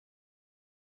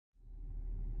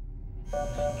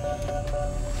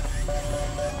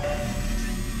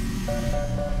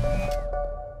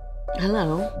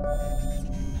Hello.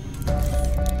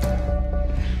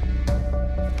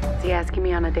 Is he asking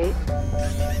me on a date?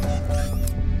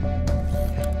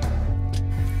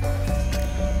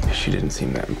 She didn't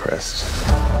seem that impressed.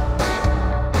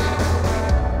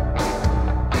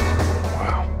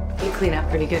 Wow. You clean up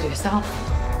pretty good yourself.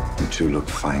 You two look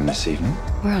fine this evening.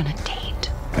 We're on a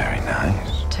date. Very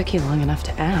nice. Took you long enough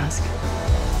to ask.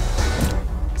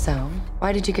 So,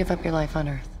 why did you give up your life on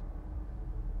Earth?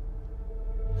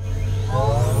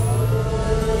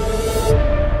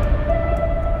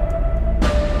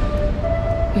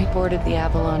 We boarded the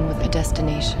Avalon with a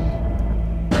destination.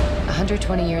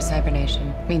 120 years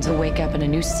hibernation means we'll wake up in a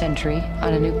new century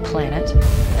on a new planet.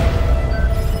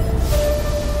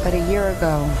 But a year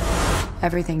ago,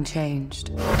 everything changed.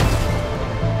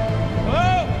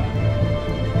 Hello?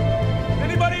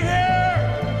 Anybody here?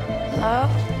 Hello?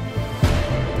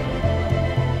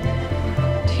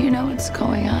 Do you know what's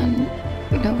going on?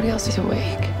 Nobody else is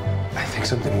awake. I think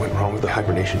something went wrong with the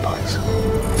hibernation pods.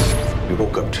 We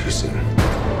woke up too soon.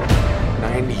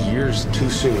 90 years too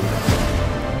soon.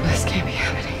 This can't be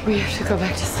happening. We have to go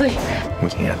back to sleep. We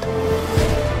can't.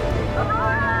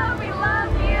 Aurora, we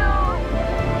love you.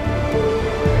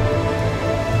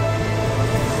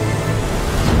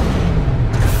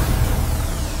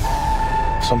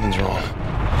 Something's wrong.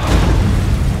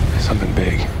 Something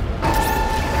big.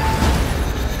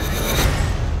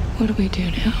 What do we do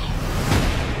now?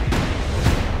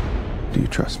 Do you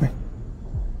trust me?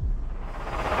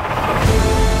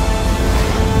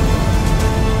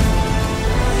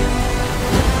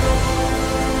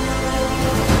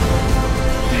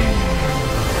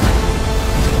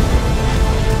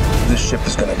 This ship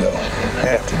is gonna go. I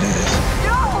have to do this.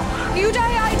 No! You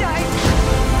die, I die.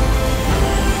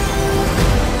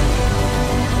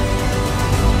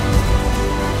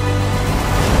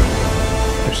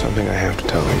 There's something I have to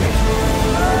tell you.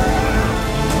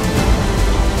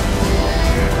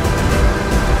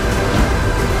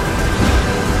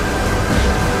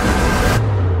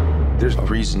 There's a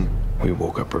reason we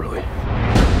woke up early.